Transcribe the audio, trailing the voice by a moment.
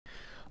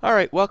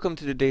Alright, welcome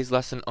to today's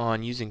lesson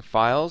on using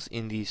files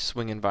in the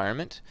Swing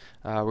environment.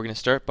 We're going to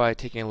start by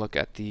taking a look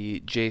at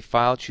the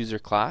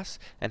JFileChooser class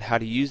and how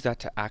to use that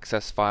to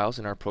access files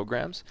in our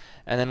programs.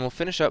 And then we'll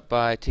finish up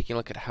by taking a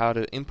look at how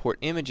to import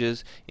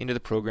images into the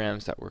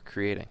programs that we're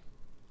creating.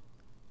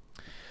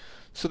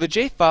 So the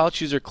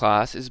JFileChooser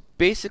class is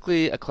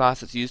basically a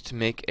class that's used to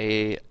make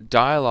a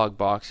dialog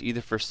box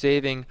either for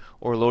saving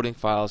or loading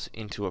files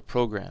into a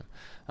program.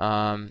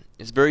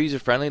 It's very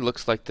user-friendly.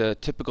 Looks like the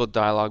typical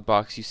dialog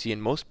box you see in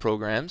most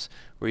programs,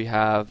 where you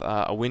have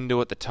a window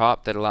at the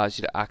top that allows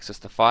you to access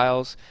the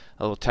files,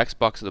 a little text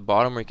box at the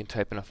bottom where you can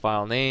type in a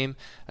file name,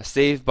 a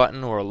save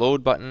button or a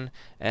load button,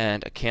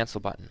 and a cancel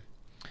button.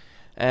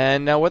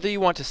 And now whether you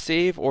want to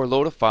save or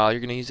load a file,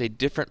 you're going to use a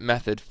different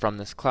method from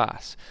this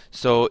class.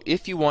 So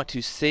if you want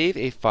to save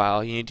a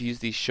file, you need to use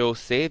the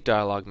showSave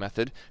dialog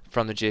method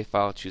from the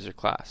JFileChooser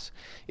class.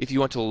 If you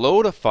want to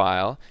load a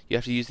file, you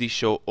have to use the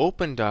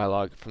showOpen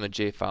dialog from the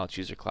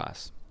JFileChooser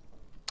class.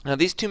 Now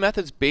these two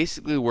methods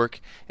basically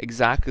work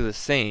exactly the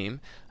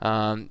same.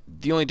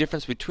 The only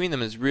difference between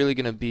them is really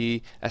going to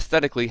be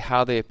aesthetically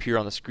how they appear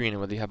on the screen, and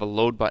whether you have a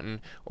load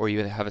button or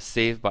you have a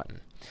save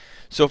button.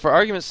 So for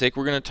argument's sake,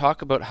 we're going to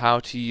talk about how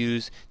to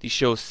use the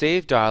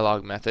showSave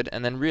dialog method,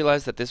 and then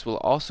realize that this will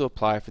also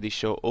apply for the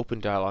showOpen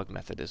dialog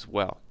method as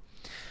well.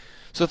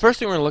 So the first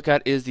thing we're going to look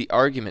at is the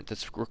argument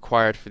that's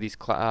required for these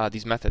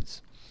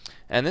methods.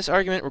 And this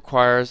argument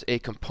requires a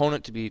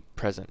component to be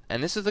present.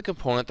 And this is the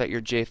component that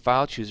your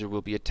JFileChooser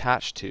will be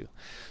attached to.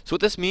 So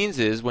what this means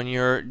is when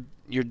your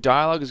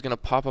dialog is going to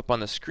pop up on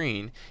the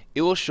screen,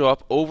 it will show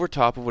up over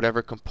top of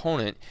whatever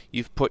component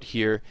you've put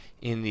here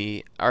in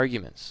the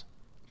arguments.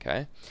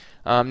 Okay.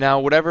 Now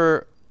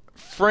whatever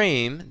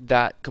frame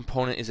that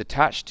component is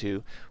attached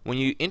to, when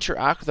you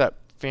interact with that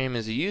frame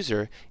as a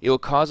user, it will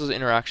cause those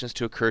interactions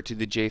to occur to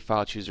the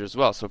JFileChooser as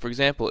well. So for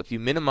example, if you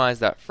minimize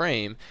that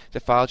frame,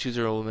 the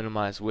FileChooser will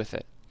minimize with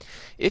it.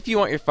 If you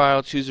want your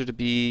FileChooser to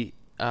be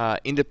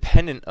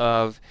independent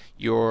of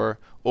your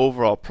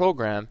overall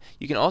program,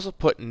 you can also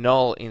put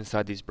null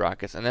inside these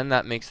brackets, and then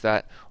that makes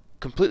that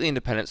completely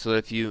independent, so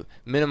that if you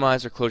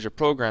minimize or close your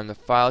program, the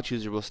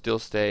FileChooser will still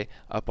stay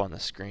up on the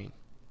screen.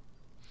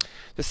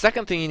 The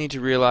second thing you need to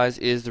realize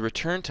is the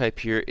return type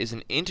here is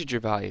an integer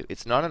value.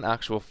 It's not an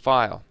actual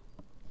file.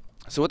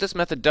 So what this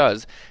method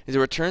does is it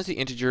returns the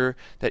integer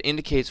that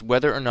indicates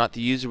whether or not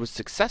the user was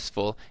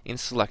successful in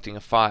selecting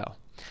a file.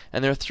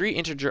 And there are three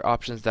integer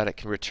options that it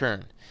can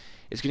return.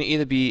 It's going to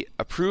either be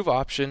approve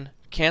option,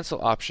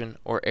 cancel option,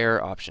 or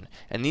error option.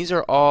 And these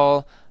are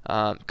all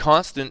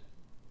constant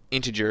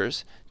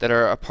integers that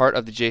are a part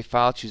of the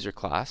JFileChooser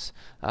class.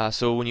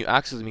 So when you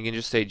access them, you can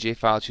just say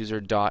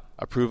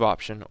JFileChooser.approve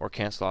option or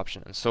cancel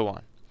option, and so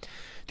on.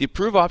 The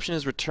approve option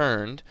is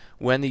returned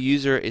when the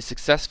user is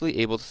successfully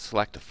able to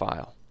select a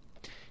file.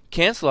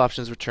 Cancel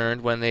option is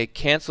returned when they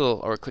cancel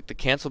or click the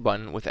cancel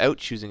button without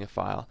choosing a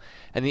file.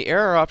 And the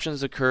error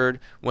options occurred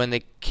when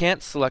they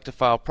can't select a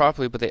file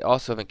properly, but they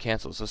also haven't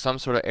canceled. So some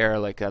sort of error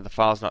like the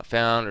file's not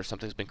found or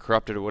something's been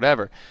corrupted or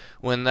whatever.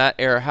 When that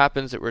error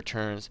happens, it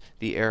returns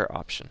the error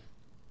option.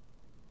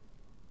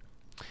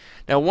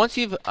 Now once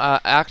you've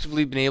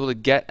actively been able to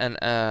get an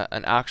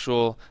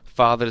actual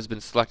file that has been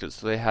selected,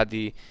 so they had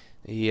the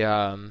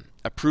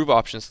approve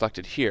option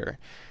selected here,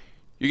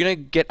 you're going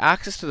to get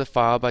access to the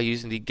file by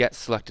using the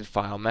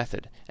getSelectedFile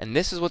method. And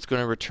this is what's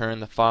going to return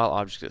the file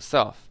object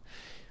itself.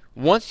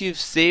 Once you've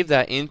saved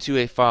that into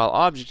a file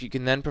object, you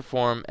can then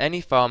perform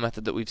any file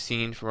method that we've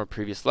seen from our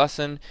previous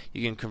lesson.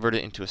 You can convert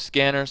it into a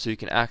scanner so you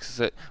can access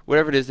it,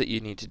 whatever it is that you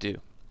need to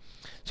do.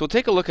 So we'll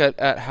take a look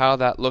at how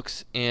that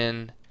looks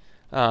in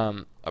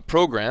a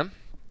program.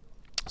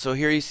 So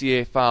here you see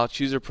a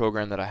FileChooser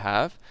program that I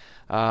have.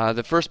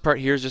 The first part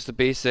here is just a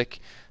basic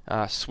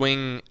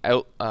swing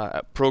out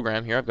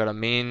program here. I've got a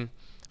main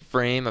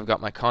frame, I've got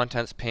my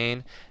contents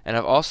pane, and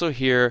I've also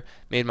here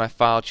made my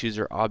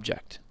FileChooser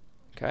object.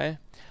 Okay.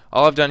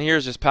 All I've done here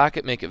is just pack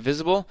it, make it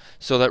visible,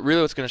 so that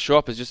really what's going to show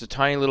up is just a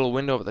tiny little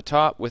window at the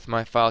top with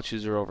my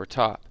FileChooser over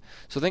top.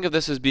 So think of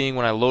this as being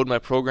when I load my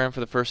program for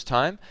the first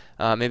time.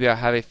 Maybe I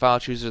have a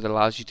FileChooser that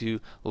allows you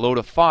to load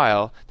a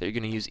file that you're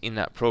going to use in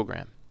that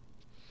program.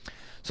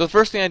 So the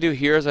first thing I do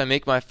here is I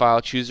make my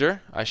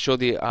FileChooser. I show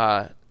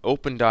the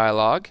open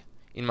dialog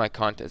in my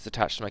contents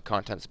attached to my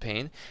contents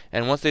pane,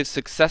 and once they've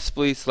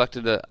successfully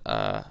selected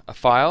a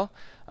file,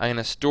 I'm going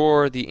to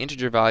store the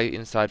integer value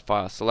inside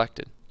file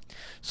selected,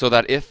 so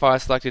that if file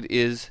selected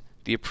is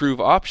the approve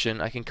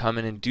option, I can come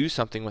in and do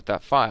something with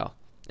that file,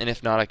 and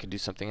if not, I can do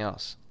something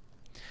else.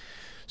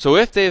 So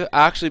if they've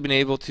actually been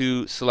able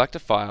to select a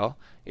file,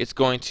 it's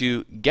going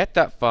to get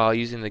that file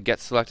using the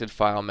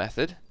getSelectedFile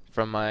method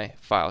from my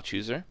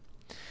FileChooser,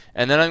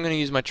 and then I'm going to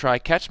use my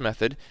try-catch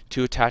method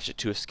to attach it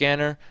to a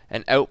scanner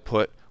and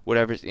output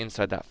whatever is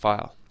inside that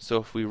file. So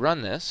if we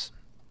run this,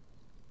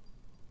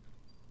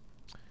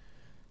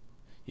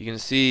 you can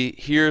see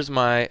here's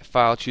my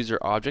file chooser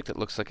object that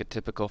looks like a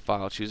typical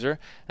file chooser,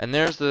 and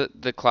there's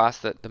the class,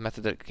 the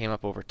method that came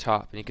up over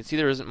top. And you can see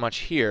there isn't much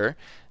here,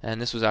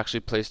 and this was actually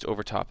placed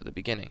over top at the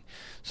beginning.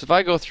 So if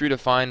I go through to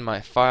find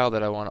my file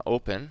that I want to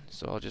open,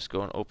 so I'll just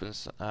go and open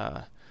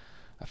a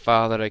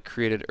file that I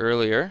created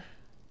earlier.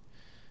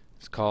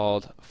 It's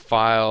called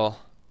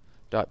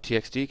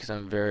file.txt because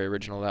I'm very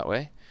original that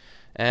way.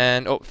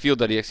 And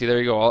field.exe, there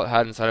you go. All it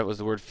had inside it was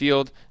the word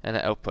field and the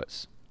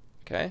outputs.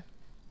 Okay.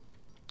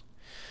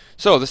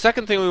 So the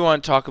second thing we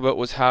want to talk about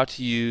was how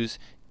to use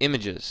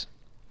images.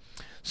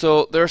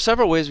 So there are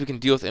several ways we can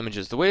deal with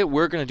images. The way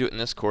we're going to do it in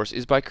this course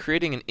is by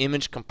creating an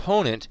image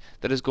component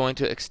that is going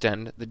to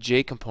extend the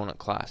JComponent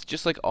class,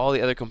 just like all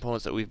the other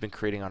components that we've been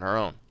creating on our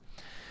own.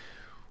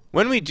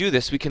 When we do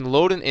this, we can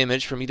load an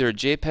image from either a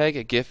JPEG,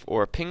 a GIF,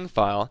 or a PNG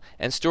file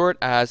and store it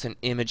as an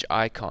image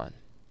icon.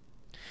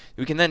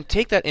 We can then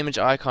take that image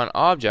icon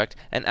object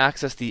and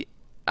access the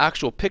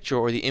actual picture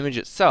or the image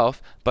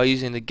itself by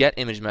using the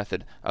getImage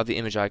method of the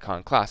image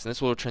icon class, and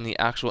this will return the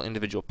actual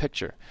individual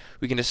picture.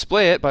 We can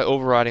display it by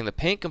overriding the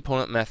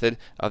paintComponent method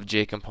of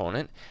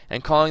JComponent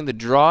and calling the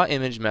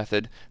drawImage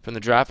method from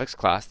the graphics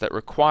class that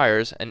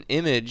requires an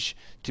image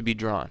to be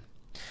drawn.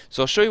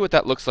 So I'll show you what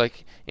that looks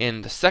like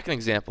in the second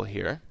example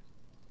here.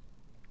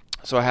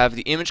 So I have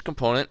the image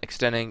component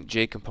extending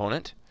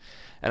JComponent,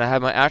 and I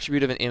have my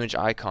attribute of an image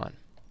icon.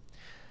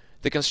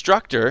 The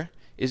constructor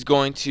is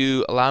going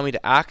to allow me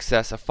to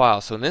access a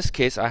file. So in this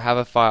case, I have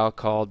a file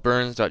called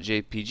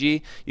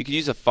burns.jpg. You could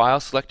use a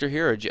file selector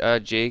here, or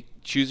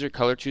JChooser,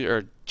 color chooser,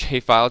 or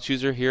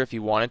JFileChooser here if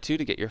you wanted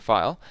to get your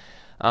file.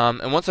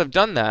 And once I've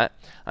done that,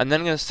 I'm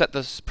then going to set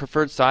the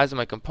preferred size of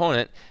my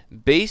component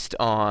based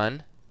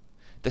on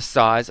the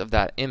size of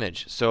that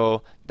image.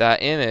 So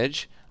that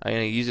image, I'm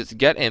going to use its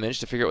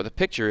getImage to figure out what the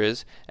picture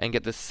is and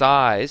get the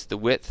size, the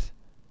width,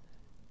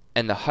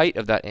 and the height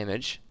of that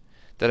image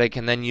that I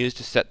can then use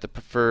to set the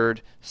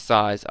preferred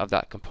size of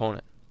that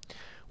component.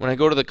 When I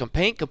go to the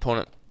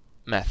paintComponent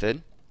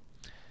method,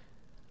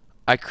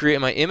 I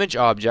create my image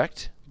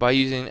object by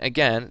using,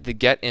 again, the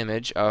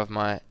getImage of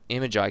my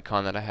image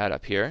icon that I had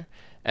up here,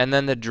 and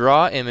then the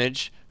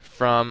drawImage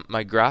from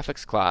my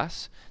graphics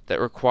class that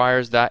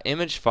requires that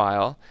image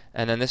file,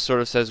 and then this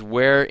sort of says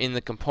where in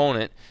the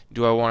component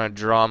do I want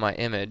to draw my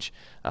image.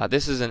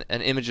 This is an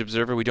image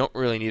observer. We don't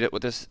really need it.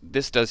 What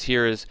this does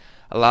here is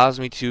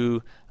allows me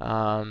to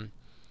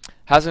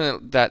has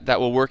something that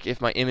will work if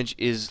my image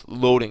is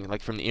loading,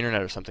 like from the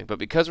internet or something. But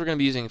because we're going to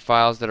be using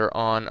files that are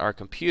on our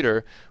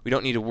computer, we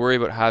don't need to worry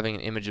about having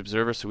an image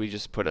observer, so we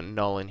just put a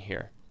null in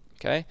here.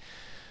 Okay.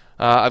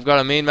 I've got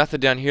a main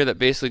method down here that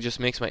basically just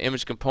makes my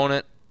image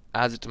component,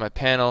 adds it to my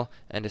panel,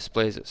 and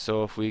displays it.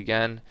 So if we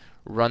again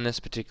run this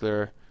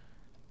particular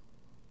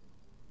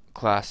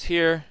class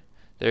here,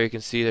 there you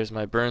can see there's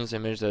my Burns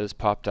image that has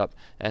popped up,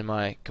 and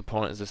my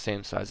component is the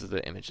same size as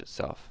the image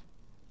itself.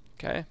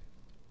 Okay.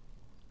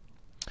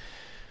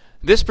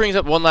 This brings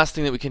up one last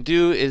thing that we can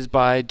do is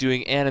by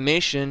doing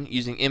animation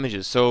using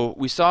images. So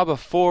we saw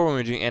before when we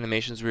were doing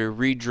animations we were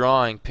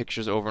redrawing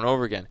pictures over and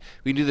over again.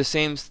 We can do the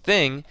same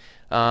thing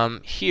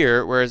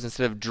here, whereas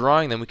instead of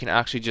drawing them we can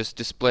actually just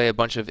display a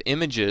bunch of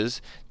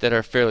images that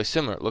are fairly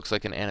similar. It looks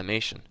like an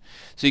animation.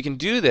 So you can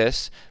do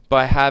this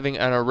by having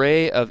an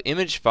array of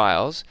image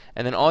files,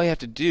 and then all you have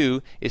to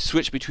do is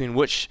switch between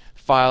which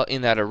file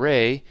in that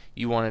array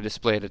you want to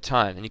display at a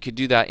time, and you could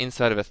do that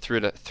inside of a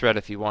thread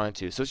if you wanted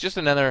to. So it's just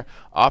another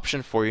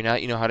option for you now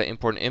that you know how to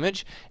import an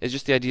image. It's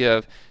just the idea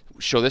of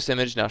show this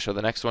image, now show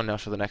the next one, now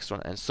show the next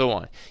one, and so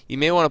on. You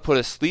may want to put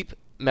a sleep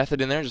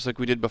method in there just like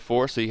we did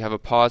before, so you have a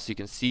pause so you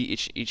can see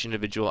each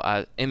individual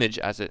image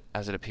as it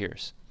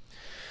appears.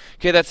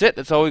 Okay, that's it.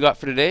 That's all we got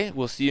for today.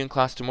 We'll see you in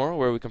class tomorrow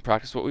where we can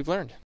practice what we've learned.